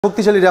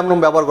শক্তিশালী RAM ROM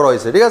ব্যবহার করা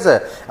হয়েছে, ঠিক আছে।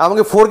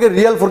 এমনকি 4K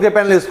real 4K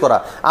panel use করা।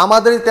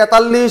 আমাদের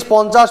 43,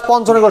 50,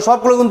 55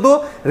 সবগুলো কিন্তু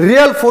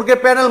real 4K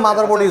panel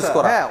motherboard use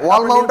করা। হ্যাঁ,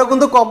 ওয়াল মাউন্টটা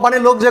কিন্তু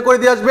কোম্পানির লোক যে করে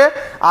দিয়ে আসবে।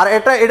 আর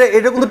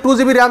এটা কিন্তু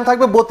 2GB র্যাম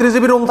থাকবে,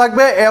 32GB রোম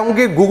থাকবে।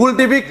 এমনকি গুগল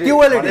টিভি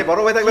QLED,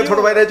 বড় ভাই থাকলে ছোট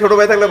ভাই নাই, ছোট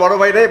ভাই থাকলে বড়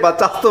ভাই নাই, বা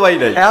চাচতো ভাই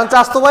নাই। এখন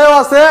চাচতো ভাইও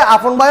আছে,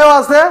 আপন ভাইও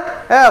আছে,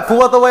 হ্যাঁ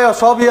ফুফাতো ভাইও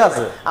সবই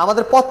আছে।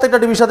 আমাদের প্রত্যেকটা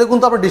টিভির সাথে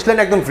কিন্তু আপনার ডিসলাইন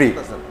একদম ফ্রি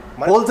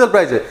হোলসেল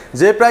প্রাইসে।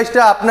 যে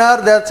প্রাইসটা আপনার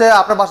দেওয়া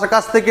আপনার বাসার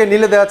কাছ থেকে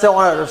নিলে দেওয়া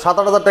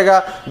 7-8 টাকা,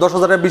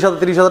 10,000 টাকা, 20,000,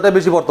 30,000 টাকা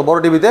বেশি পড়তো বড়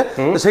টিভিতে।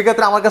 তো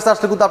সেক্ষেত্রে আমার কাছে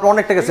আসলে কিন্তু আপনার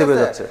অনেক টাকা সেভ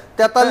হয়ে যাচ্ছে।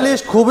 43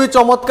 খুবই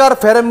চমৎকার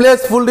frameless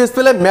full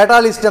display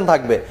metal stand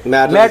থাকবে,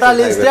 মেটাল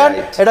স্ট্যান্ড।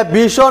 এটা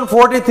vision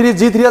 43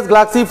 G3s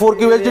Galaxy 4K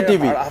UHD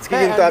TV. আজকে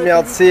কিন্তু আমি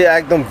আছি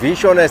একদম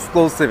ভিশন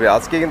এক্সক্লুসিভে।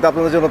 আজকে কিন্তু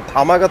আপনাদের জন্য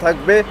ধামাকা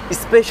থাকবে,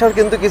 স্পেশাল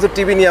কিন্তু কিছু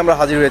টিভি নিয়ে আমরা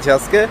হাজির হয়েছি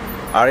আজকে।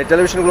 আর এই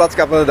টেলিভিশনগুলো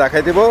আজকে আপনাদের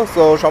দেখাই দিব।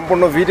 সো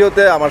সম্পূর্ণ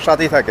ভিডিওতে আমার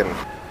সাথেই থাকেন।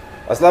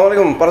 আসসালামু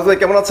আলাইকুম পারস ভাই,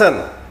 কেমন আছেন?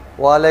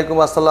 ওয়ালাইকুম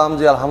আসসালাম,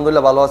 জি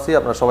আলহামদুলিল্লাহ ভালো আছি।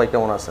 আপনারা সবাই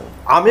কেমন আছেন?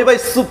 আমি ভাই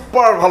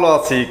সুপার ভালো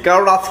আছি,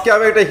 কারণ আজকে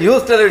আমি একটা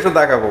হিউজ টেলিভিশন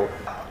দেখাবো।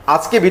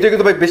 আজকে ভিডিও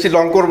কিন্তু ভাই বেশি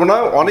লং করবো না,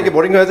 অনেকে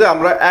বোরিং হয়ে যায়।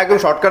 আমরা একদম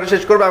শর্টকাটে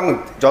শেষ করবো এবং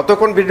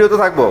যতক্ষণ ভিডিওতে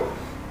থাকবো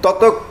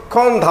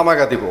ততক্ষণ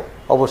ধামাকা দিব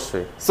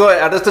অবশ্যই। সো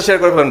অ্যাড্রেসটা শেয়ার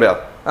করে ফেলেন ভাইয়া।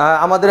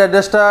 আমাদের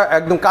অ্যাড্রেসটা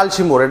একদম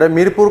কালশিমোড়, এটা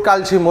মিরপুর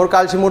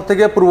কালশিমোড়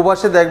থেকে পূর্ব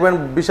পাশে দেখবেন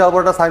বিশাল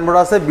বড় একটা সাইনবোর্ড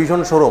আছে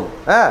ভীষণ শোরুম।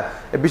 হ্যাঁ,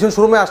 ভীষণ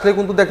শোরুমে আসলে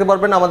কিন্তু দেখতে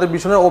পারবেন আমাদের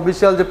ভীষণের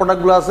অফিসিয়াল যে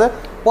প্রোডাক্টগুলো আছে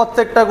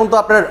প্রত্যেকটা কিন্তু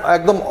আপনার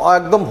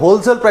একদম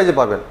হোলসেল প্রাইসে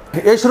পাবেন।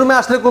 এই শোরুমে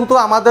আসলে কিন্তু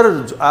আমাদের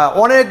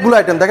অনেকগুলো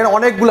আইটেম দেখেন,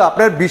 অনেকগুলো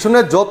আপনার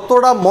ভীষণের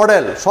যতটা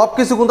মডেল সব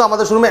কিছু কিন্তু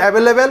আমাদের শোরুমে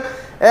অ্যাভেলেবেল।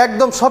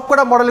 একদম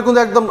সবকটা মডেল কিন্তু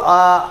একদম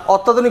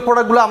অত্যাধুনিক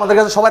প্রোডাক্টগুলো আমাদের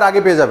কাছে সবার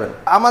আগে পেয়ে যাবেন।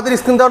 আমাদের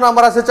স্ক্রিন দেওয়ার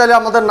নাম্বার আছে, চাইলে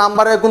আমাদের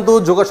নাম্বারে কিন্তু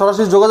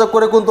সরাসরি যোগাযোগ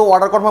করে কিন্তু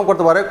অর্ডার কনফার্ম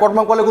করতে পারে।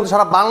 কনফার্ম করলে কিন্তু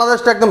সারা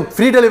বাংলাদেশটা একদম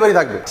ফ্রি ডেলিভারি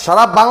থাকবে।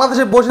 সারা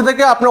বাংলাদেশে বসে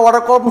থেকে আপনি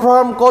অর্ডার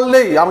কনফার্ম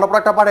করলেই আমরা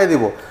প্রোডাক্টটা পাঠিয়ে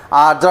দিব।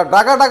 আর যারা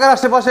ঢাকার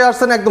আশেপাশে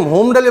আসছেন একদম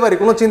হোম ডেলিভারি,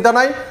 কোনো চিন্তা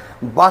নাই।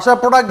 বাসা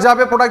প্রোডাক্ট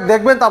যাবে, প্রোডাক্ট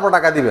দেখবেন, তারপর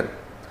টাকা দিবেন।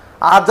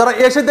 আর যারা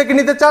এসে দেখে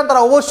নিতে চান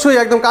তারা অবশ্যই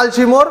একদম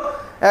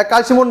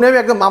কালশিমোড় নেমে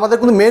একদম আমাদের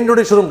কিন্তু মেইন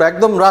রোডের শোরুমটা,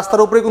 একদম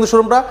রাস্তার উপরে কিন্তু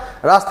শোরুমটা।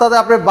 রাস্তাতে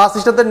আপনার বাস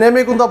স্ট্যান্ডে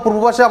নেমে কিন্তু পূর্ব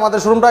পাশে আমাদের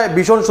শোরুমটা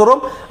ভীষণ শোরুম।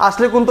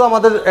 আসলে কিন্তু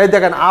আমাদের এই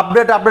দেখেন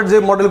আপডেট যে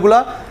মডেলগুলো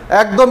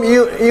একদম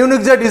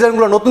ইউনিক যে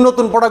ডিজাইনগুলো,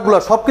 নতুন প্রোডাক্টগুলো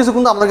সব কিছু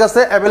কিন্তু আমাদের কাছে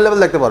অ্যাভেলেবেল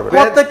দেখতে পারবেন।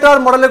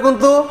 প্রত্যেকটার মডেলে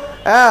কিন্তু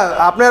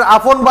আপনার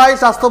আপন ভাই,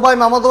 স্বাস্থ্য ভাই,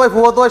 মামাতো ভাই,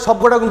 ফুফাতো ভাই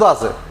সবকটা কিন্তু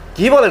আছে।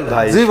 কি বলেন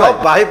ভাই? জি ভাই,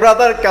 ভাই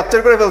ব্রাদার ক্যাপচার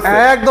করে ফেলছে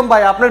একদম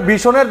ভাই। আপনার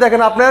ভীষণের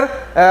দেখেন, আপনার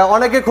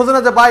অনেকে খোঁজে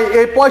না যে ভাই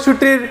এই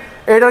 65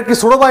 এটার কি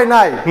ছোট ভাই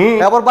নাই,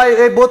 এবার ভাই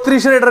এই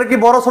 32 এটার কি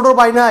বড় ছোট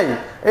ভাই নাই,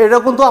 এটা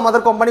কিন্তু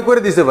আমাদের কোম্পানি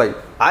করে দিছে ভাই।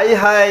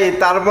 হাই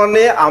তার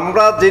মানে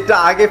আমরা যেটা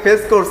আগে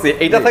ফেস করছি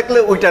এটা থাকলে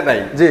ওইটা নাই।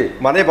 জি,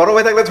 মানে বড়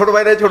ভাই থাকলে ছোট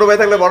ভাই নাই, ছোট ভাই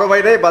থাকলে বড়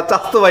ভাই নাই, বা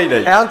চাচতো ভাই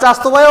নাই। এখন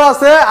চাচতো ভাইও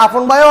আছে,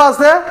 আপন ভাইও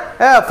আছে,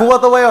 হ্যাঁ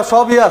ফুফাতো ভাইও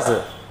সবই আছে।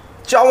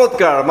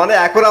 চমৎকার। মানে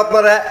এখন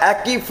আপনারা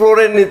একই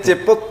ফ্লোরের নিচে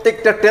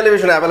প্রত্যেকটা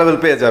টেলিভিশন অ্যাভেলেবেল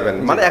পেয়ে যাবেন।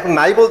 মানে এখন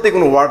নাই বলতে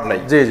কোনো ওয়ার্ড নাই।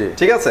 জি জি,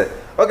 ঠিক আছে।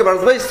 ওকে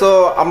পারস ভাই, সো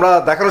আমরা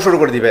দেখানো শুরু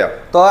করে দিই ভাইয়া।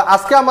 তো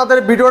আজকে আমাদের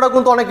ভিডিওটা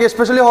কিন্তু অনেক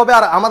স্পেশালি হবে।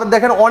 আর আমাদের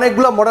দেখেন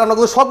অনেকগুলো মডেল, আমরা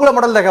কিন্তু সবগুলো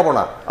মডেল দেখাবো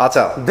না।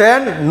 আচ্ছা,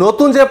 দেন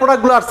নতুন যে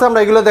প্রোডাক্টগুলো আসছে আমরা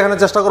এগুলো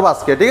দেখানোর চেষ্টা করবো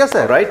আজকে, ঠিক আছে?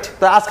 রাইট।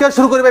 তো আজকে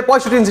শুরু করি ভাই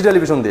 65 ইঞ্চি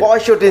টেলিভিশন দিয়ে।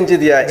 65 ইঞ্চি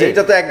দিয়ে,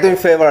 এটা তো একদম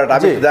ফেভারিট।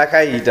 আমি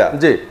দেখাই এটা।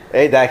 জি,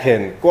 এই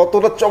দেখেন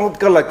কতটা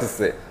চমৎকার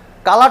লাগতেছে।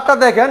 কালারটা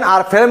দেখেন,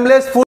 আর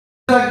ফ্রেমলেস ফুল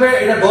থাকবে।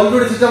 এটা ডলবি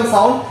সিস্টেম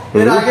সাউন্ড।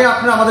 এর আগে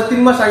আপনি আমাদের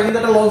 3 মাস আগে কিন্তু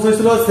একটা লঞ্চ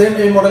হয়েছিল সেম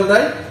এই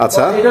মডেলটাই।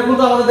 আচ্ছা, এটা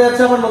কিন্তু আমাদের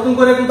দেখাচ্ছে আবার নতুন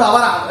করে কিন্তু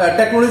আবার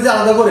টেকনোলজি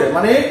আলাদা করে,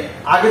 মানে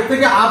আগে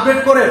থেকে আপডেট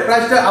করে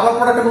প্রাইসটা আবার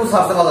প্রোডাক্টটা কিন্তু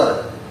ছাড়ছে বাজারে।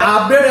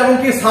 আপডেট এবং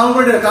কি সাউন্ড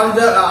রেটের কারণ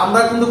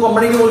আমরা কিন্তু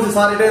কোম্পানিকে বলছি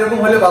স্যার এটা এরকম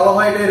হলে ভালো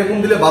হয়, এটা এরকম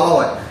দিলে ভালো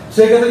হয়।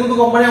 সেই ক্ষেত্রে কিন্তু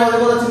কোম্পানি আমাদের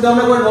কথা চিন্তা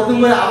ভাবনা করে নতুন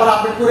করে আবার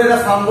আপডেট করে এটা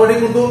সাউন্ড রেটিং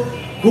কিন্তু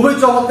খুবই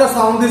চমৎকার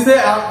সাউন্ড দিছে।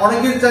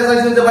 অনেকেই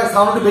চাইছেন যে ভাই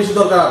সাউন্ড বেশি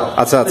দরকার আরো।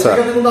 আচ্ছা আচ্ছা,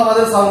 সেক্ষেত্রে কিন্তু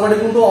আমাদের সাউন্ড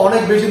কোয়ালিটি কিন্তু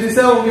অনেক বেশি দিছে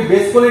এবং কি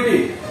base quality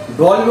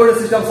Dolby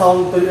system sound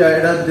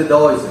এটা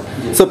দেওয়া হয়েছে।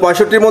 সো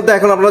 65 এর মধ্যে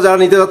এখন আপনারা যারা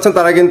নিতে যাচ্ছেন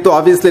তারা কিন্তু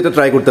অবভিয়াসলি এটা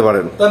ট্রাই করতে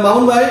পারেন। তো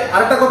মামুন ভাই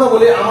আরেকটা কথা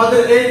বলি, আমাদের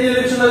এই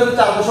টেলিভিশনে কিন্তু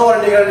 4 বছর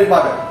ওয়ারেন্টি গ্যারান্টি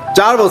পাবেন।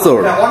 4 বছর?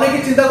 অনেকে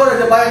চিন্তা করে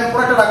যে ভাই আমি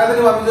প্রোডাক্টটা ঢাকাতে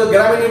নিব, আমি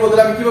গ্রামে নিব,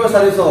 বদলে আমি কিভাবে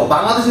সার্ভিস পাবো?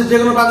 বাংলাদেশের যে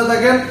কোনো প্রান্তে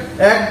থাকেন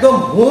একদম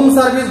হোম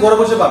সার্ভিস ঘরে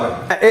বসে পাবেন।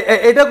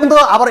 এটা কিন্তু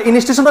আবার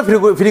ইনস্টেশনটা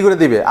ফ্রি করে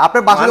দিবে।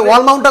 আপনার বাসায়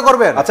ওয়াল মাউন্টটা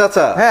করবেন। আচ্ছা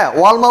আচ্ছা, হ্যাঁ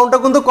ওয়াল মাউন্টটা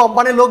কিন্তু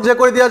কোম্পানির লোক যে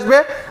করে দিয়ে আসবে।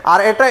 আর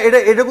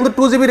এটা কিন্তু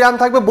 2GB র্যাম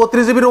থাকবে,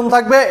 32GB রোম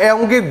থাকবে,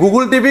 এমনকি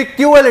গুগল টিভি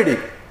QLED।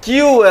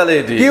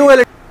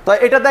 তো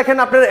এটা দেখেন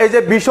আপনার এই যে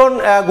ভীষণ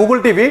Google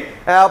TV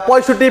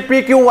 65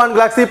 PQ1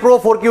 Galaxy pro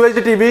 4K UHD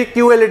TV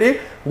QLED,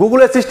 Google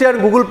assistant,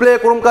 Google play,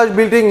 Chromecast,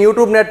 বিল্টিং,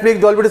 YouTube, Netflix,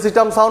 Dolby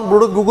system sound,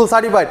 Bluetooth, Google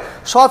certified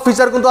সব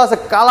ফিচার কিন্তু আছে।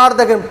 কালার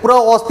দেখেন পুরো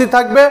অস্থির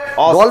থাকবে,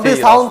 ডলবি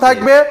সাউন্ড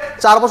থাকবে,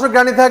 4 বছর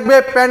গ্যারান্টি থাকবে,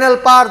 প্যানেল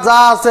পার যা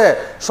আছে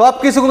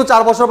সবকিছু কিন্তু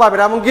 4 বছর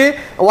পাবেন। এমনকি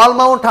ওয়াল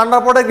মাউন্ট, ঠান্ডা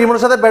প্রোটেক্ট,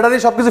 রিমোটের সাথে ব্যাটারি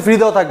সবকিছু ফ্রি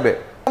দেওয়া থাকবে।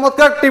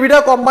 চমৎকার টিভিটা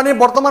কোম্পানির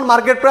বর্তমান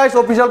মার্কেট প্রাইস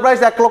অফিসিয়াল প্রাইস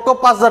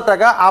 1,05,000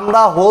 টাকা,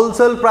 আমরা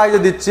হোলসেল প্রাইসে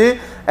দিচ্ছি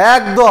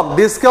একদম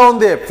ডিসকাউন্ট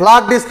দিয়ে,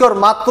 ফ্ল্যাট ডিসকাউন্ট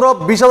মাত্র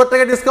 20,000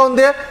 টাকা ডিসকাউন্ট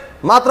দিয়ে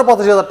মাত্র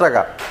 85,000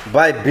 টাকা।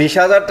 ভাই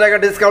 20,000 টাকা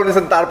ডিসকাউন্ট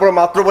দিয়েছেন, তারপর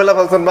মাত্র বলে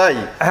ফেলছেন ভাই।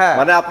 হ্যাঁ,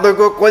 মানে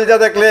আপনাকে কলজা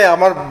দেখলে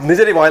আমার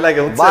নিজেরই ভয়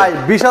লাগে হচ্ছে ভাই।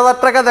 20,000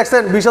 টাকা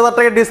দেখছেন, 20,000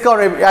 টাকা ডিসকাউন্ট,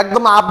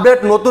 একদম আপডেট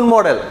নতুন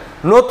মডেল,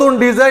 নতুন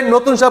ডিজাইন,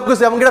 নতুন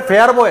সবকিছু, এমনকি এটা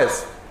ফেয়ার ভয়েস।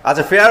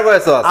 আচ্ছা, ফেয়ার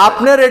ভয়েসও আছে।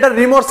 আপনার এটা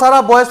রিমোট ছাড়া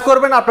ভয়েস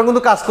করবেন, আপনি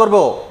কিন্তু কাজ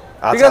করবে,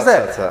 ঠিক আছে?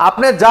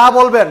 আপনি যা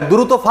বলবেন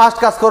দ্রুত ফাস্ট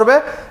কাজ করবে,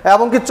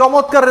 এবং কি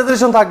চমৎকার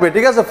রেজোলিউশন থাকবে,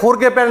 ঠিক আছে?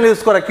 4K প্যানেল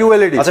ইউজ করে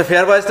QLED। আচ্ছা,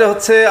 ফেয়ার ভয়েসটা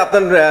হচ্ছে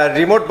আপনার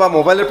রিমোট বা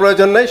মোবাইলের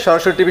প্রয়োজন নাই,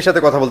 সরাসরি টিভির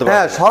সাথে কথা বলতে পারবেন।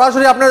 হ্যাঁ,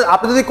 সরাসরি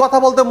আপনি যদি কথা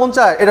বলতে মন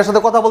চায় এটার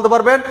সাথে কথা বলতে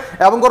পারবেন,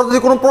 এবং যদি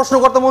কোনো প্রশ্ন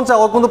করতে মন চায়,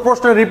 ওর কিন্তু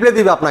প্রশ্নের রিপ্লাই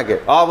দিবে আপনাকে,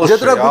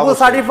 যেহেতু Google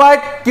certified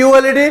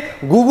QLED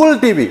Google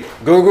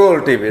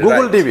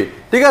TV,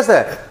 ঠিক আছে?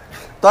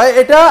 তাই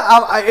এটা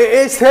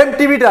এই সেম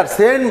টিভিটার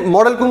সেম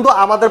মডেল কিন্তু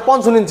আমাদের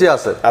 55 ইঞ্চি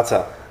আছে। আচ্ছা,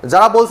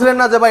 যারা বলছিলেন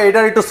না যে ভাই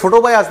এটার একটু ছোট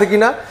ভাই আছে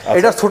কিনা,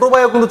 এটা ছোট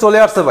ভাইও কিন্তু চলে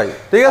আসছে ভাই,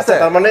 ঠিক আছে?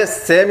 তার মানে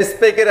সেম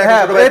স্পেকের একটা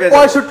হ্যাঁ, ছোট ভাই পেয়ে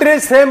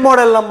 65 সেম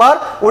মডেল নাম্বার,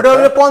 ওটা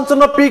হলো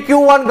 55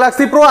 PQ1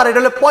 Galaxy Pro, আর এটা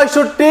হলো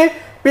 65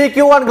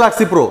 PQ1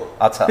 Galaxy Pro।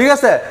 আচ্ছা, ঠিক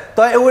আছে?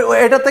 তো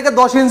এটা থেকে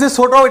 10 ইঞ্চি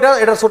ছোট,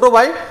 এটা ছোট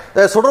ভাই।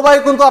 ছোট ভাই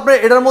কিন্তু আপনি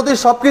এটার মধ্যে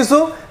সবকিছু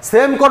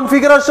same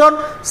configuration,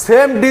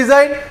 same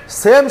design,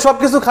 same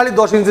সবকিছু, খালি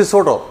 10 ইঞ্চি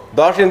ছোট,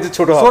 10 ইঞ্চি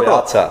ছোট হবে।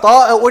 আচ্ছা, তো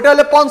ওইটা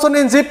হলো 55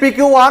 ইঞ্চি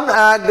PQ1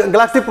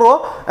 Galaxy Pro,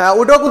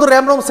 ওইটাও কিন্তু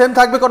র্যাম রোম সেম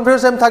থাকবে,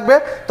 কনফিগারেশন সেম থাকবে।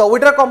 তো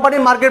ওইটার কোম্পানি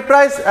মার্কেট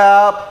প্রাইস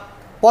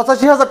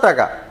 85,000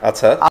 টাকা।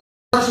 আচ্ছা,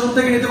 শুরু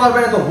থেকে নিতে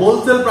পারবেন একদম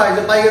হোলসেল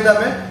প্রাইসে, পাইকারি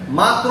দামে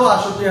মাত্র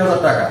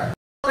 68,000 টাকা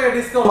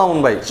ডিসকাউন্ট। মামুন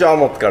ভাই,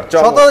 চমৎকার,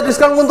 70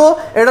 ডিসকাউন্ট কিন্তু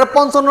এটার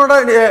 55টা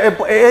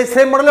এই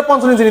সেম মডেলে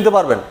 55 ইঞ্চি নিতে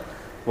পারবেন।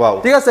 ওয়াও,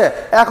 ঠিক আছে?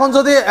 এখন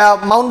যদি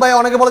মাউন্ট ভাই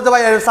অনেকে বলে যে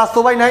ভাই স্বাস্থ্য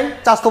ভাই নাই,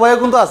 স্বাস্থ্য ভাইও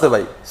কিন্তু আছে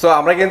ভাই। সো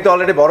আমরা কিন্তু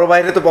অলরেডি বড়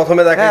ভাইরে তো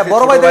প্রথমে দেখাইছি, হ্যাঁ,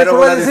 বড় ভাই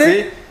দেখাইছি,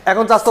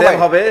 এখন স্বাস্থ্য ভাই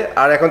হবে,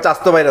 আর এখন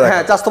স্বাস্থ্য ভাইরা দেখাই।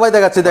 হ্যাঁ, স্বাস্থ্য ভাই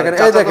দেখাচ্ছি, দেখেন,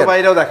 এই দেখেন,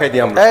 ভাইরাও দেখাই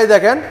দিই আমরা, এই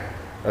দেখেন,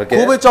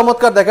 খুবই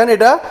চমৎকার। দেখেন,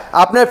 এটা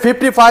আপনার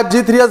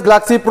 55G3s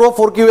Galaxy Pro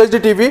 4K UHD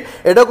TV,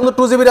 এটা কিন্তু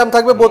 2GB RAM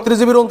থাকবে,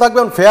 32GB ROM থাকবে,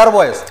 এবং ফেয়ার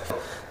ভয়েস।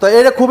 তো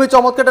এটা খুবই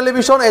চমৎকার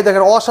টেলিভিশন। এই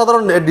দেখেন,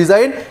 অসাধারণ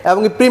ডিজাইন,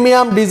 এবং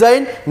প্রিমিয়াম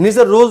ডিজাইন,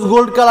 নিচে রোজ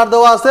গোল্ড কালার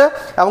দেওয়া আছে,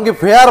 এবং কি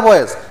ফেয়ার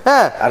ভয়েস।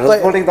 হ্যাঁ, আর রোজ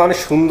গোল্ডিং তো অনেক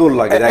সুন্দর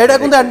লাগে। এটা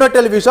কিন্তু Android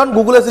television,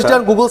 Google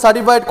assistant, Google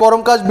certified,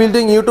 করমকাস্ট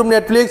building, YouTube,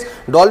 Netflix,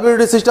 Dolby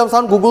audio system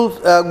sound,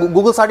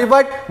 Google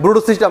certified,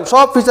 Bluetooth system,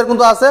 সব ফিচার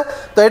কিন্তু আছে।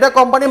 তো এটা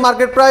কোম্পানি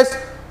মার্কেট প্রাইস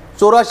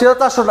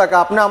 84,400 টাকা,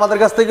 আপনি আমাদের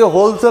কাছ থেকে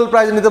হোলসেল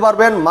প্রাইস নিতে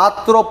পারবেন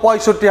মাত্র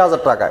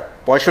 65,000 টাকায়।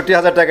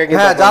 65,000 টাকা কিন্তু।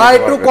 হ্যাঁ, যারা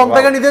একটু কম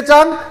টাকা নিতে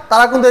চান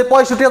তারা কিন্তু এই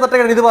 65,000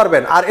 টাকা নিতে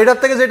পারবেন। আর এটার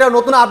থেকে যেটা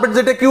নতুন আপডেট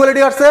যেটা QLED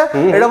আসছে,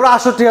 এটা পুরো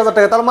 68,000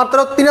 টাকা, তার মাত্র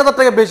 3,000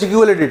 টাকা বেশি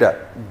QLED-টা,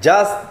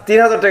 জাস্ট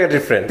 3,000 টাকা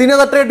ডিফারেন্স।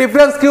 3,000 টাকা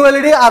ডিফারেন্স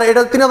QLED, আর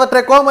এটা 3,000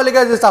 টাকা কম লিখে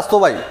আছে স্বাস্থ্য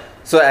ভাই।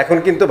 সো এখন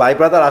কিন্তু ভাই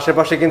ব্রাদার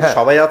আশেপাশে কিন্তু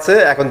সবাই আছে,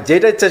 এখন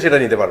যেটা ইচ্ছা সেটা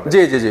নিতে পারবে। জি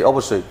জি জি,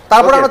 অবশ্যই।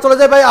 তারপর আমরা চলে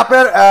যাই ভাই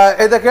আপনার,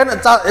 এই দেখেন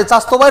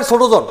স্বাস্থ্য ভাইয়ের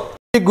ছোটজন,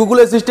 Google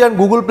assistant,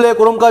 Google play,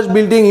 Chromecast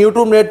building,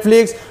 YouTube,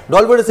 Netflix,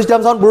 Dolby audio system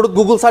sound, Bluetooth,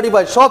 Google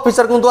certified, সব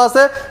ফিচার কিন্তু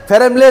আছে।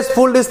 Frameless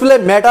full display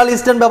metal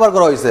stand ব্যবহার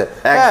করা হয়েছে,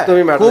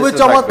 খুবই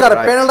চমৎকার।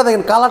 প্যানেলটা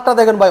দেখেন, কালারটা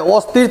দেখেন ভাই,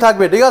 অস্থির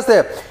থাকবে, ঠিক আছে?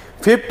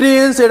 50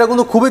 ইঞ্চ, এটা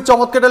কিন্তু খুবই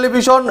চমৎকার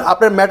টেলিভিশন,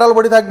 আপনার মেটাল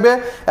বডি থাকবে,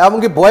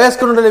 এমনকি ভয়েস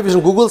কোনো টেলিভিশন,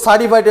 গুগল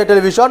সার্টিফাইড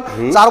টেলিভিশন,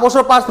 4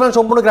 বছর পার্টস প্যানেল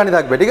সম্পূর্ণ গ্যারান্টি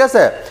থাকবে, ঠিক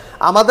আছে?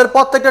 আমাদের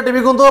প্রত্যেকটা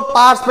টিভি কিন্তু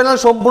পার্টস প্যানেল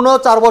সম্পূর্ণ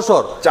 4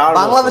 বছর,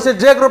 বাংলাদেশের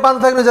যে কোনো প্রান্ত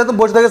থাকবে যেহেতু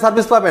বসে থেকে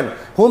সার্ভিস পাবেন,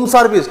 হোম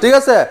সার্ভিস, ঠিক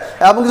আছে?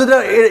 এবং যদি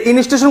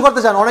ইনস্টলেশন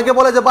করতে চান, অনেকে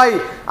বলে যে ভাই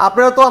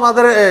আপনারা তো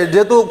আমাদের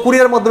যেহেতু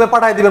কুরিয়ার মাধ্যমে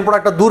পাঠিয়ে দিবেন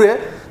প্রোডাক্টটা দূরে,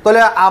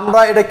 তাহলে আমরা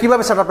এটা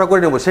কিভাবে সেট আপটা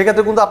করে নেবো?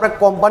 সেক্ষেত্রে কিন্তু আপনার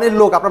কোম্পানির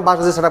লোক আপনার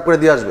বাসায় সেট আপ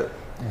করে দিয়ে আসবে।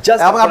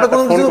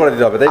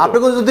 আপনি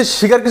যদি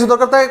শিখার কিছু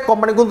দরকার থাকে,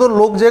 কোম্পানি কিন্তু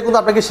লোক যে কিন্তু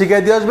আপনাকে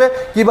শিখিয়ে দিয়ে আসবে,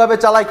 কিভাবে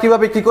চালায়,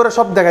 কিভাবে কি করে,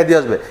 সব দেখাই দিয়ে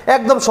আসবে,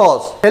 একদম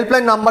সহজ।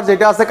 হেল্পলাইন নাম্বার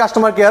যেটা আছে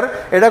কাস্টমার কেয়ার,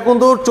 এটা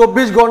কিন্তু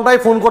 24 ঘন্টায়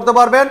ফোন করতে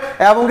পারবেন,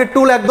 এবং কি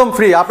টুল একদম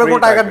ফ্রি, আপনার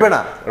কোনো টাকা কাটবে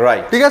না,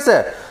 রাইট? ঠিক আছে?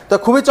 তো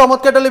খুবই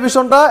চমৎকার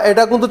টেলিভিশনটা,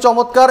 এটা কিন্তু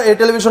চমৎকার। এই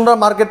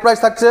টেলিভিশনটার মার্কেট প্রাইস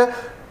থাকছে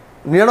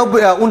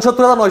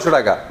 69,900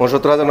 টাকা।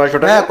 69,900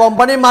 টাকা, হ্যাঁ,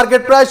 কোম্পানি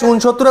মার্কেট প্রাইস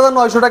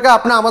 69,900 টাকা,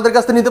 আপনি আমাদের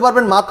কাছে নিতে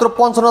পারবেন মাত্র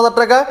 55,000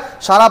 টাকা।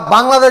 সারা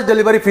বাংলাদেশ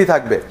ডেলিভারি ফ্রি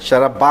থাকবে,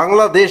 সারা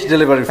বাংলাদেশ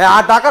ডেলিভারি। হ্যাঁ,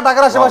 আর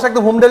ঢাকার আশেপাশে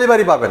একদম হোম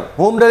ডেলিভারি পাবেন,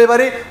 হোম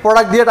ডেলিভারি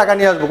প্রোডাক্ট দিয়ে টাকা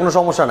নিয়ে আসবো, কোনো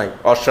সমস্যা নাই,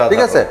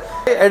 ঠিক আছে?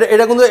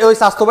 এটা কিন্তু ওই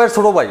স্বাস্থ্য ভাইয়ের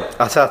ছোট ভাই।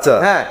 আচ্ছা আচ্ছা,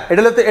 হ্যাঁ,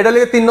 এটা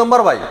লিখে 3 নম্বর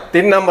ভাই,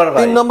 3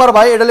 নম্বর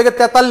ভাই, এটা লিখে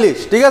 43,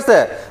 ঠিক আছে?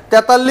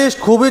 43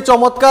 খুবই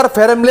চমৎকার,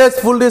 frameless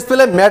full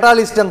display metal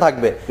stand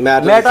থাকবে,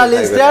 মেটাল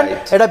স্ট্যান্ড।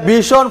 এটা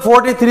vision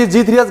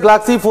 43G3s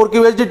Galaxy 4K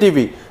UHD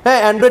TV, হ্যাঁ,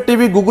 Android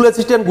TV, Google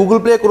assistant, Google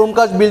play,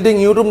 Chromecast building,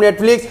 YouTube,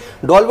 Netflix,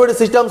 Dolby audio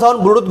system sound,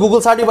 Bluetooth, Google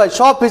certified,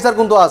 সব ফিচার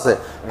কিন্তু আছে।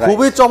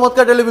 খুবই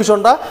চমৎকার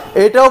টেলিভিশনটা,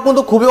 এটাও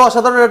কিন্তু খুবই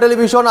অসাধারণ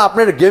টেলিভিশন,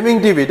 আপনার গেমিং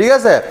টিভি, ঠিক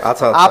আছে?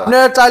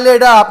 আপনার চাইলে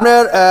এটা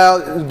আপনার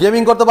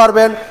গেমিং করতে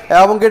পারবেন,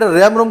 এবং এটা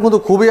র্যাম রোম কিন্তু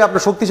খুবই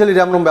আপনার শক্তিশালী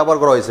র্যাম রোম ব্যবহার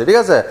করা হয়েছে, ঠিক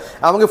আছে?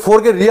 এমনকি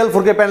 4K real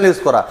 4K panel use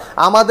করা।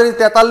 আমাদের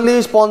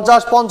 43,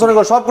 50,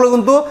 55 সবগুলো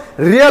কিন্তু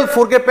real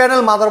 4K panel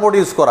motherboard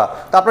use করা।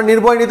 তা আপনি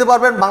নির্ভয় নিতে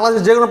পারবেন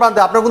বাংলাদেশের যে কোনো প্রান্তে।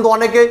 আপনার কিন্তু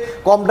অনেকেই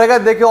কম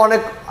টাকায় দেখে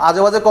অনেক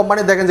আজে বাজে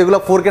কোম্পানি দেখেন যেগুলো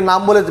 4K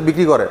নাম বলে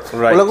বিক্রি করে,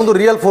 ওগুলো কিন্তু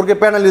রিয়েল 4K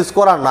প্যানেল ইউজ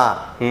করা না।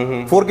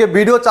 4K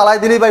ভিডিও চালাই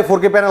দিলেই ভাই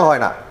 4K প্যানেল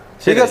হয় না,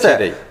 ঠিক আছে?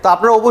 তো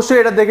আপনারা অবশ্যই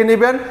এটা দেখে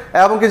নেবেন,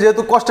 এবং কি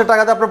যেহেতু কষ্টের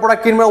টাকাতে আপনার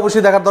প্রোডাক্ট কিনবেন,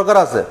 অবশ্যই দেখার দরকার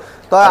আছে।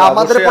 তো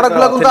আমাদের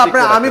প্রোডাক্টগুলো কিন্তু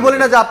আমি বলি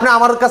না যে আপনি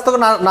আমার কাছ থেকে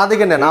না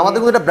দেখে নেন, আমাদের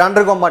কিন্তু এটা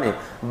ব্র্যান্ডের কোম্পানি,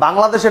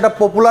 বাংলাদেশ এটা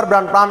পপুলার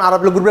ব্র্যান্ড, প্রাণ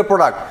আরাবল গ্রুপের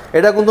প্রোডাক্ট।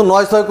 এটা কিন্তু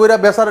 900 কইরা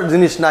বেচার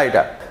জিনিস না,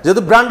 এটা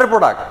যেহেতু ব্র্যান্ডের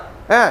প্রোডাক্ট,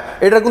 হ্যাঁ,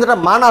 এটার কিন্তু একটা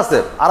মান আছে।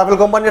 আরাবল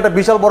কোম্পানি একটা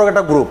বিশাল বড়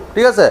একটা গ্রুপ,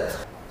 ঠিক আছে?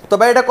 তো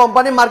ভাই এটা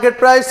কোম্পানি মার্কেট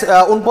প্রাইস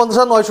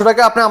 49,900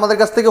 টাকা, আপনি আমাদের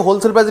কাছ থেকে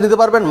হোলসেল প্রাইসে নিতে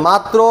পারবেন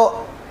মাত্র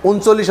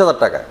 39,000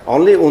 টাকা।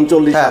 অনলি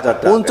 39,000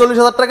 টাকা।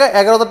 39,000 টাকা,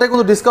 11,000 টাকা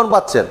কিন্তু ডিসকাউন্ট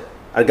পাচ্ছেন।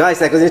 আর গাইস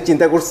একটা জিনিস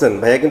চিন্তা করছেন,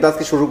 ভাইয়া কিন্তু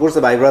আজকে শুরু করছে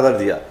ভাই ব্রাদার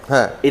দিয়া।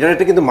 হ্যাঁ, এটার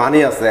একটা কিন্তু মানে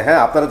আছে। হ্যাঁ,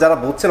 আপনারা যারা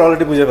বুঝছেন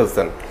অলরেডি বুঝে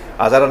ফেলছেন,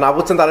 আর যারা না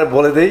বুঝছেন তাদের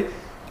বলে দেই,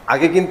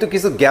 আগে কিন্তু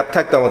কিছু গ্যাপ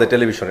থাকতো আমাদের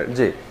টেলিভিশনের।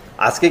 জি,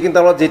 আজকে কিন্তু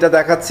আমরা যেটা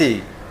দেখাচ্ছি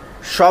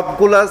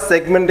সবগুলা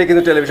সেগমেন্টে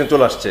কিন্তু টেলিভিশন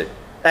চলে আসছে,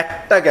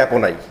 একটা গ্যাপও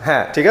নাই।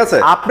 হ্যাঁ, ঠিক আছে?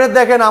 আপনি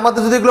দেখেন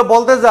আমাদের যদি এগুলো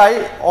বলতে যাই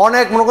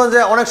অনেক মনে করেন যে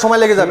অনেক সময়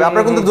লেগে যাবে,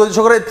 আপনারা কিন্তু যদি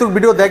করে একটু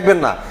ভিডিও দেখবেন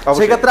না,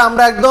 সেক্ষেত্রে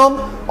আমরা একদম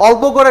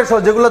অল্প করে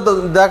যেগুলো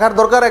দেখার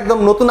দরকার, একদম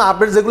নতুন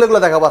আপডেট যেগুলো এগুলো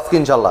দেখাবো আজকে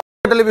ইনশাল্লাহ।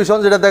 টেলিভিশন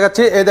যেটা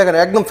দেখাচ্ছি, এই দেখেন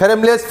একদম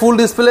frameless full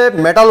display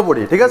metal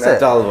body, ঠিক আছে?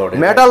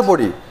 মেটাল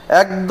বডি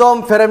একদম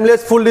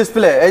ফ্রেমলেস ফুল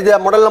ডিসপ্লে। এই যে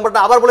মডেল নাম্বারটা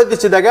আবার বলে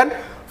দিচ্ছি, দেখেন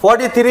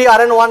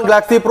 43RN1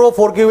 Galaxy Pro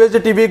 4K UHD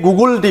TV,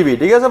 Google TV,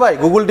 ঠিক আছে ভাই?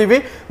 Google TV,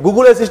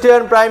 Google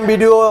assistant, prime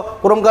video,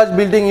 Chromecast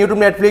building, YouTube,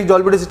 Netflix,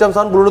 Dolby system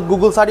sound, Bluetooth,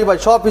 Google certified,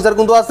 সব ফিচার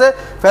কিন্তু আছে।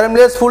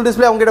 ফ্রেমলেস ফুল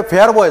ডিসপ্লে এবং এটা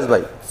ফেয়ার ভয়েস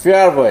ভাই,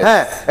 ফেয়ার ভয়েস।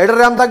 হ্যাঁ, এটা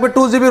RAM থাকবে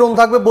 2GB, রোম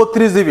থাকবে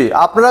 32GB।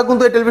 আপনারা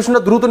কিন্তু এই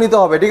টেলিভিশনটা দ্রুত নিতে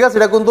হবে, ঠিক আছে?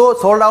 এটা কিন্তু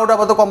সোল্ড আউট,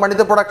 আপাতত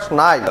কোম্পানিতে প্রোডাক্ট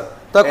নাই।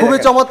 তা খুবই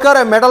চমৎকার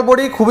মেটাল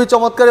বডি, খুবই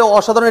চমৎকার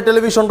অসাধারণ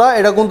টেলিভিশনটা।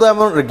 এটা কিন্তু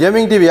এমন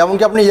গেমিং টিভি,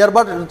 এমনকি আপনি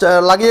ইয়ারবাড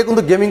লাগিয়ে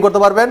কিন্তু গেমিং করতে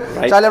পারবেন,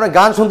 চাইলে আপনি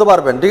গান শুনতে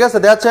পারবেন, ঠিক আছে?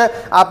 দেখা যাচ্ছে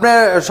আপনি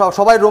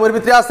সবাই রুমের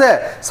ভিতরে আছে,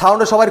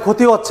 সাউন্ডে সবার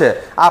ক্ষতি হচ্ছে,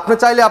 আপনি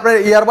চাইলে আপনার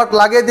ইয়ারবাড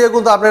লাগিয়ে দিয়ে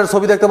কিন্তু আপনার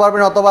ছবি দেখতে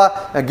পারবেন, অথবা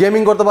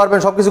গেমিং করতে পারবেন,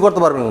 সবকিছু করতে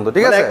পারবেন কিন্তু,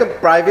 ঠিক আছে? একদম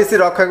প্রাইভেসি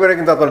রক্ষা করে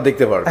কিন্তু আপনারা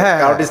দেখতে পারবেন,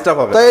 কারো ডিস্টার্ব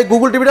হবে না। তো এই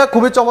গুগল টিভিটা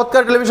খুবই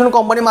চমৎকার টেলিভিশন,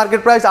 কোম্পানি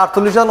মার্কেট প্রাইস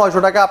 48,900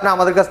 টাকা, আপনি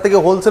আমাদের কাছ থেকে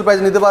হোলসেল প্রাইস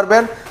নিতে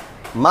পারবেন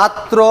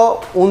মাত্র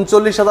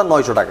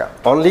 39,900 টাকা।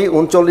 অনলি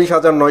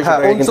 39,900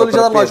 টাকা।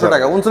 39,900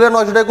 টাকা,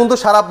 39,900 টাকা কিন্তু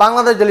সারা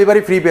বাংলাদেশ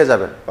ডেলিভারি ফ্রি পেয়ে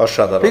যাবেন।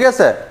 অসাধারণ, ঠিক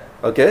আছে?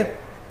 ওকে।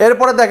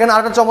 এরপরে দেখেন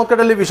আরেকটা চমৎকার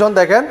টেলিভিশন,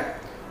 দেখেন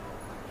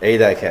এই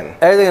দেখেন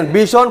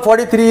vision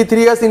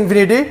 43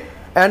 infinity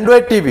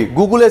Android TV,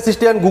 Google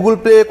assistant, Google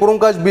play,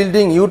 Chromecast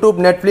building, YouTube,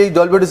 Netflix,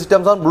 Dolby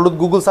system sound, Bluetooth,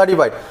 Google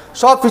certified,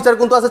 সব ফিচার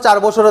কিন্তু আছে। 4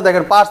 বছরে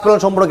দেখেন পার্টস প্যানেল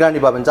সম্পূর্ণ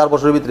গ্যারান্টি পাবেন 4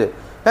 বছরের ভিতরে।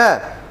 হ্যাঁ,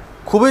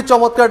 খুবই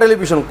চমৎকার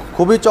টেলিভিশন,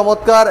 খুবই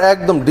চমৎকার,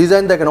 একদম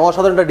ডিজাইন দেখেন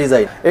অসাধারণ একটা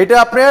ডিজাইন। এটা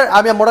আপনার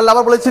আমি মডেল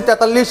আবার বলেছি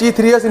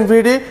 43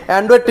 infinity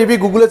Android TV,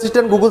 Google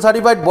assistant, Google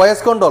certified, voice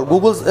control,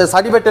 Google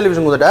certified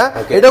television কিন্তু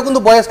এটা কিন্তু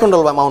ভয়েস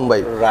কন্ট্রোল ভাই মাউন্ট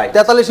ভাই।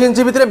 43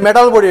 ইঞ্চি ভিতরে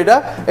মেটাল বডি,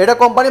 এটা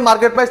কোম্পানি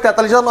মার্কেট প্রাইস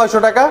 43,900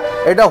 টাকা,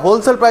 এটা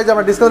হোলসেল প্রাইস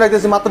আমরা ডিসকাউন্ট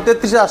রাখতেছি মাত্র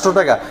 33,800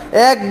 টাকা,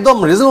 একদম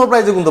রিজনেবল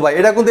প্রাইসে কিন্তু ভাই।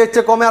 এটা কিন্তু এর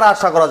চেয়ে কমে আর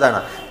আশা করা যায়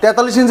না।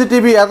 43 ইঞ্চি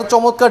টিভি, এত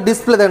চমৎকার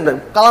ডিসপ্লে দেন,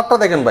 কালারটা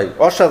দেখেন ভাই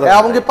অসাধারণ,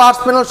 এমনকি পার্টস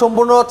প্যানেল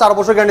সম্পূর্ণ 4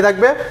 বছর গ্যারান্টি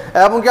থাকবে।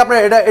 এমনকি আপনার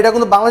এটা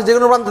কিন্তু বাংলাদেশ যে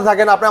কোনো প্রান্তে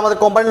থাকেন, আপনি আমাদের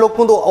কোম্পানির লোক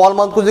কিন্তু অল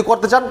মান্থ যদি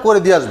করতে চান করে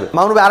দিয়ে আসবে।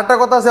 মামুন ভাই আরেকটা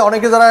কথা আছে,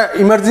 অনেকে যারা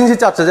ইমার্জেন্সি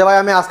চাচ্ছে যে ভাই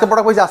আমি আজকে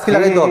প্রোডাক্ট পাইছি আজকে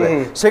লাগাইতে হবে,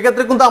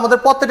 সেক্ষেত্রে কিন্তু আমাদের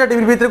প্রত্যেকটা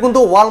টিভির ভিতরে কিন্তু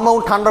ওয়াল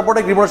মাউন্ট ঠান্ডা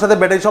প্রোডাক্ট রিমোটের সাথে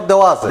ব্যাটারি সব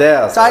দেওয়া আছে,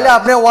 চাইলে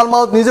আপনি ওয়াল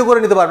মাউন্ট নিজে করে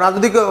নিতে পারবেন। আর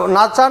যদি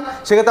না চান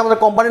সেক্ষেত্রে আমাদের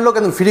কোম্পানির লোক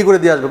একদম ফ্রি করে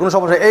দিয়ে আসবে, কোনো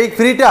সমস্যা। এই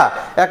ফ্রিটা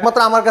একমাত্র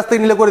আমার কাছ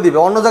থেকে নিলে করে দিবে,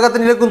 অন্য জায়গাতে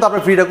নিলে কিন্তু আপনি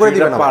ফ্রিটা করে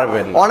দিবেন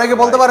পারবেন। অনেকে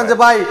বলতে পারেন যে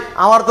ভাই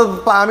আমার তো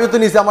আমিও তো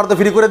নিছি, আমার তো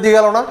ফ্রি করে দিয়ে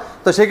গেল না,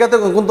 তো সেক্ষেত্রে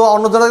কিন্তু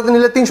অন্য জায়গাতে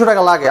নিলে 300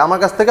 টাকা লাগে, আমার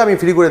কাছ থেকে আমি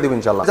ফ্রি করে দিব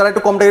ইনশাআল্লাহ। যারা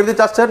একটু কম টাকা দিতে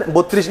চাচ্ছেন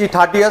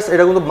 32E30s,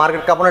 এটা কিন্তু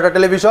মার্কেট কাপড় একটা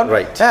টেলিভিশন,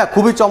 হ্যাঁ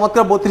খুবই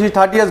চমৎকার।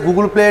 32E30s,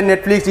 Google play,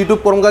 Netflix, YouTube,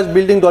 Chromecast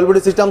building, Dolby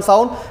system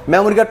sound,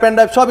 memory card, pen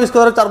drive সব ইউজ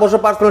করে 4 বছর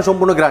পার্টস প্যানেল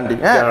সম্পূর্ণ গ্যারান্টি।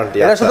 হ্যাঁ,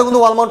 এর সাথে কিন্তু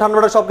ওয়াল মাউন্ট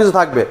ঠান্ডা সব কিছু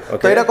থাকবে।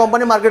 তো এটা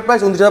কোম্পানি মার্কেট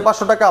প্রাইস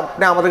 29,500 টাকা,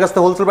 আপনি আমাদের কাছ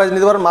থেকে হোলসেল প্রাইস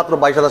নিতে পারেন মাত্র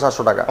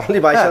 22,700 টাকা। অনলি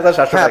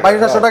 22,700 টাকা।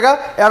 22,700 টাকা।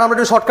 এখন আমরা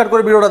একটু শর্টকাট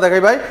করে ভিডিওটা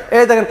দেখাই ভাই।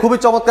 এই দেখেন খুবই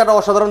চমৎকার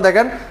অসাধারণ,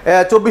 দেখেন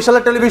 24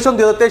 সালের টেলিভিশন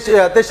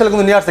 2023 সালে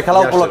কিন্তু নিয়ে আসছে খেলা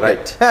উপলক্ষে,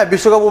 হ্যাঁ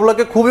বিশ্বকাপ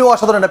উপলক্ষে, খুবই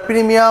অসাধারণ একটা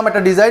প্রিমিয়াম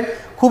একটা ডিজাইন,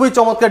 খুবই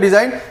চমৎকার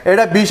ডিজাইন।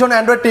 এটা vision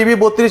Android TV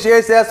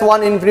 32S1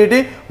 infinity,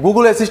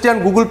 Google assistant,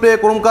 Google play,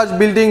 Chromecast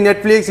building,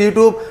 Netflix,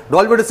 YouTube,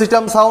 Dolby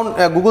system sound,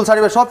 Google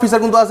certified, সব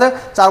ফিচার কিন্তু আছে।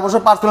 4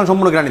 বছর পার্টস প্যানেল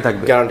সম্পূর্ণ গ্যারান্টি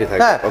থাকবে।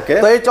 হ্যাঁ,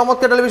 তো এই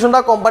চমৎকার টেলিভিশনটা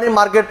কোম্পানির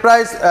মার্কেট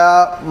প্রাইস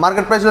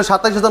হলো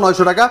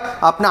 27,900 টাকা,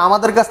 আপনি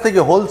আমাদের কাছ থেকে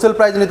হোলসেল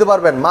প্রাইস নিতে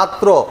পারবেন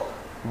মাত্র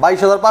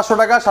 22,500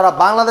 টাকা, সারা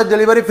বাংলাদেশ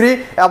ডেলিভারি ফ্রি,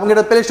 এবং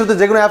এটা প্লে স্টোরে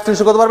যে কোনো অ্যাপস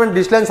ইনস্টল করতে পারবেন,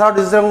 ডিসলাইন ছাড়াও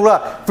ডিসলাইনগুলো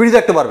ফ্রি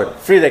দেখতে পারবেন,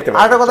 ফ্রি দেখতে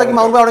পারবেন। আরেকটা কথা কি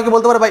মাউন্ট ভাই, অনেকে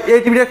বলতে পারে ভাই এই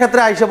টিভির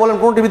ক্ষেত্রে আইসা বলেন,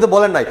 কোন টিভিতে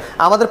বলেন নাই,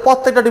 আমাদের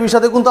প্রত্যেকটা টিভির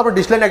সাথে কিন্তু আপনার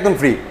ডিসলাইন একদম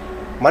ফ্রি,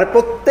 মানে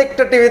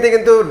প্রত্যেকটা টিভিতে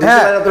কিন্তু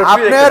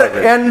আপনার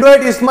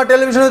অ্যান্ড্রয়েড স্মার্ট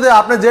টেলিভিশনে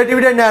আপনি যে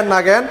টিভিটা নেন না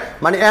কেন,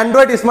 মানে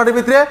অ্যান্ড্রয়েড স্মার্টের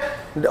ভিতরে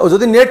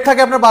যদি নেট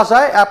থাকে আপনার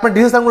বাসায়, আপনার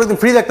ডিসলাইনগুলো একদম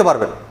ফ্রি দেখতে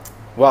পারবেন।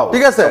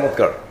 ঠিক আছে,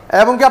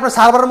 এবং কি আপনার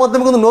সার্ভারের মধ্যে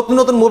কিন্তু নতুন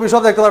নতুন মুভি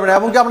সব দেখতে পারবেন,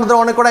 এবং কি আপনাদের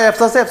অনেক কটা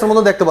অ্যাপস আছে, অ্যাপসের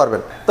মধ্যে দেখতে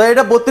পারবেন। তো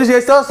এটা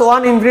 32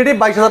 ওয়ান ইনফিনিটি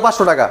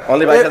 22,500 টাকা।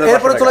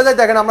 এরপরে চলে যায়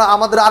দেখেন আমরা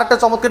আমাদের আরেকটা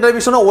চমৎকার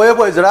টেলিভিশন ওয়েব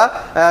ওয়ে, যারা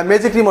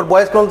ম্যাজিক রিমোট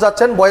ভয়েস কন্ট্রোল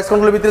চাচ্ছেন, ভয়েস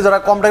কন্ট্রোলের ভিতরে যারা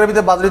কম টাকার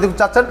ভিতরে বাজারে দিতে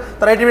চাচ্ছেন,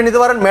 তারা এই টিভি নিতে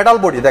পারেন। মেটাল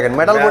বডি দেখেন,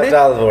 মেটাল বডি,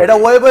 এটা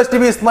ওয়েব ওয়েস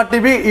TV, smart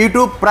TV,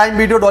 YouTube, prime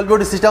video, Dolby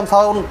audio system,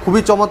 sound,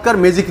 খুবই চমৎকার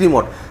ম্যাজিক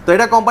রিমোট। তো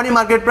এটা কোম্পানি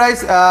মার্কেট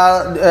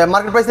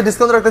প্রাইসে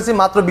ডিসকাউন্ট রাখতেছি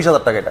মাত্র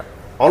 20,000 টাকা। এটা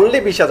অনলি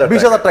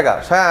 20,000 টাকা,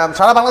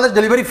 সারা বাংলাদেশ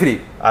ডেলিভারি ফ্রি।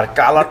 আর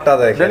কালারটা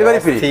দেখেন, ডেলিভারি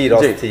ফ্রি।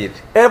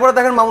 এরপরে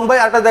দেখেন মামুন ভাই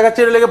আরেকটা দেখাচ্ছি,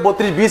 এটা লেগে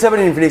 32 B7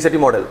 ইনফিনিক্স এটি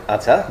মডেল।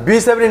 আচ্ছা,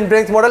 B7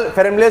 Infinix model,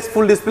 frameless,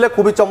 full display,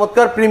 খুবই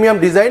চমৎকার প্রিমিয়াম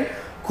ডিজাইন,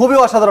 খুবই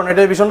অসাধারণ। এই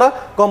টেলিভিশনটা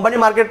কোম্পানি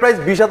মার্কেট প্রাইস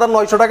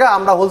 20,900 টাকা,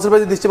 আমরা হোলসেল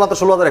প্রাইসে দিচ্ছি মাত্র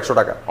 16,100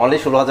 টাকা। অনলি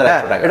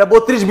 16,100 টাকা। এটা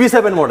 32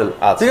 B7 মডেল,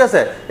 ঠিক আছে।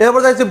 এরপর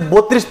যাচ্ছে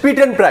 32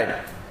 P10 প্রাইম।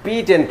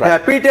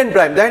 P10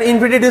 প্রাইম দেখেন,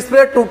 ইনফিনিটি ডিসপ্লে,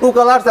 টু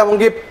কালারস, এবং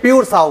কি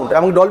পিওর সাউন্ড,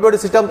 এবং ডলবি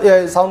অডিও সিস্টেম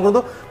সাউন্ড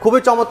কিন্তু খুবই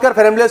চমৎকার,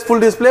 ফ্রেমলেস, ফুল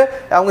ডিসপ্লে,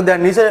 এবং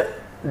দেখেন নিচে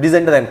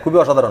ডিজাইনটা দেখেন খুবই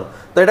অসাধারণ।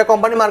 তো এটা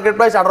কোম্পানি মার্কেট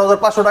প্রাইস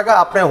 18,500 টাকা,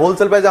 আপনি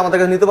হোলসেল প্রাইসে আমাদের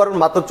কাছে নিতে পারবেন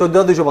মাত্র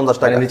 14,250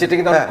 টাকা। নিচেটা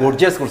কিন্তু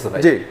গর্জিয়াস করছে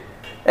ভাই। জি,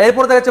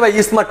 এরপর দেখাচ্ছে ভাই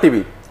স্মার্ট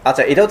টিভি।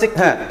 আচ্ছা, এটা হচ্ছে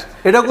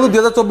এটা কিন্তু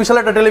 2024 সালে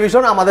একটা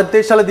টেলিভিশন, আমাদের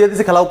 23 সালে দিয়ে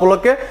দিয়েছি খেলা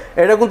উপলক্ষে।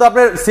 এটা কিন্তু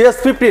আপনার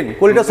CS15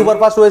 quality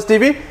superfast OS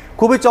TV,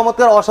 খুবই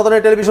চমৎকার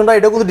অসাধারণ টেলিভিশনটা।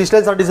 এটা কিন্তু ডিসপ্লে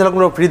সার্ভিস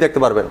কোনো ফ্রি দেখতে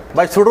পারবেন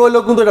ভাই, ছোট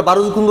হইলেও কিন্তু এটা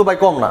 12 কিন্তু ভাই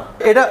কম না।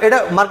 এটা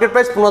মার্কেট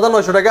প্রাইস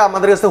 15,900 টাকা,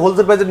 আমাদের কাছে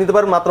হোলসেল প্রাইসে নিতে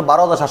পারবেন মাত্র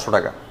 12,700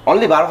 টাকা।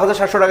 অনলি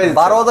 12,700 টাকা।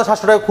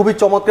 12,700 টাকা, খুবই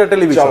চমৎকার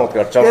টেলিভিশন।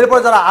 এরপর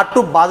যারা আটটু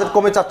বাজেট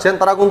কমে চাচ্ছেন,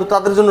 তারা কিন্তু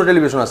তাদের জন্য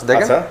টেলিভিশন আছে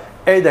দেখেন।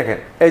 এই দেখেন,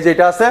 এই যে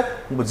এটা আছে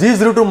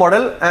G02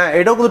 মডেল,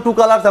 এটাও কিন্তু টু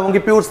কালারস এবং কি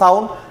পিওর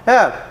সাউন্ড,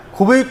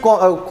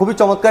 খুবই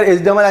চমৎকার।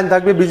 HDMI লাইন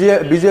থাকবে,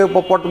 বিজিএ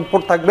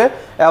পোর্ট থাকবে,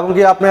 এবং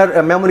কি আপনার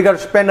মেমোরি কার্ড,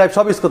 পেন ড্রাইভ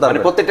সব ইউজ করতে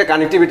পারবেন, প্রত্যেকটা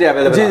কানেক্টিভিটি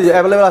अवेलेबल জি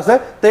अवेलेबल আছে।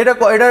 তো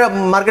এটা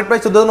মার্কেট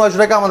প্রাইস 14,900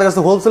 টাকা, আমাদের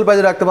কাছে হোলসেল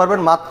প্রাইসে রাখতে পারবেন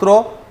মাত্র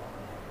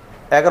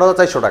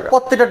 11,400 টাকা।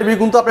 প্রত্যেকটা টিভি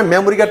কিন্তু আপনি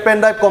memory card, pen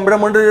drive,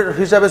 computer monitor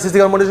হিসাবে, সিসি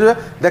কার্ড মনিটর হিসেবে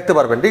দেখতে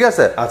পারবেন, ঠিক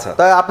আছে।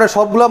 তাই আপনার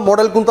সবগুলো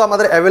মডেল কিন্তু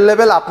আমাদের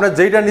অ্যাভেলেবেল, আপনার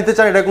যেটা নিতে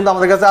চান এটা কিন্তু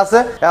আমাদের কাছে আছে,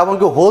 এবং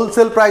কি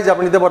হোলসেল প্রাইস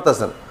আপনি নিতে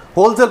পারতেছেন।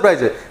 হোলসেল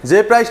প্রাইসে যে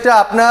প্রাইসটা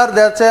আপনার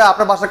দেওয়া যাচ্ছে,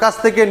 আপনার বাসার কাছ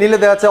থেকে নিলে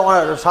দেওয়া যাচ্ছে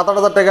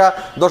 7,000 টাকা,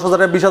 10,000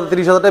 টাকা, 20,000,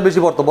 30,000 টাকা বেশি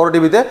পড়তো বড়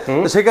টিভিতে।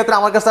 তো সেক্ষেত্রে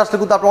আমার কাছে আসলে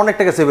কিন্তু আপনার অনেক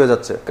টাকা সেভ হয়ে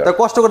যাচ্ছে। তাই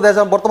কষ্ট করে দেওয়া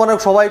যাচ্ছে, বর্তমানে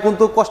সবাই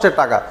কিন্তু কষ্টের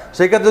টাকা।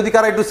 সেই ক্ষেত্রে যদি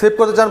কারা একটু সেভ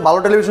করতে চান, ভালো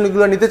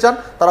টেলিভিশনগুলো নিতে চান,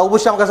 তারা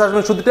অবশ্যই আমার কাছে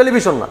আসবেন। শুধু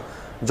টেলিভিশন না,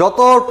 যত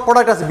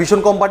প্রোডাক্ট আছে ভিশন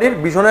কোম্পানির,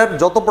 ভিশনের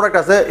যত প্রোডাক্ট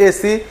আছে,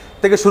 এসি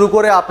থেকে শুরু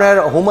করে আপনার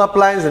home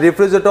appliance,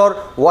 refrigerator,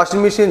 washing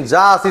machine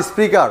যা আছে,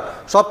 স্পিকার,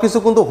 সব কিছু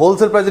কিন্তু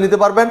হোলসেল প্রাইসে নিতে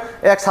পারবেন।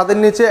 এক ছাদের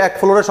নিচে, এক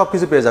ফ্লোরে সব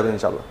কিছু পেয়ে যাবেন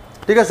ইনশাল্লাহ,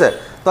 ঠিক আছে।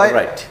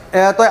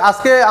 তাই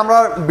আজকে আমরা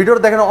ভিডিও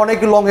দেখানো অনেক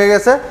লং হয়ে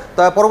গেছে,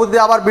 তাই পরবর্তীতে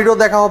আবার ভিডিও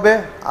দেখা হবে।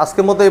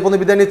 আজকের মতো এই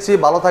পর্যন্ত বিদায় নিচ্ছি।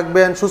 ভালো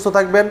থাকবেন, সুস্থ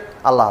থাকবেন,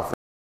 আল্লাহ হাফেজ।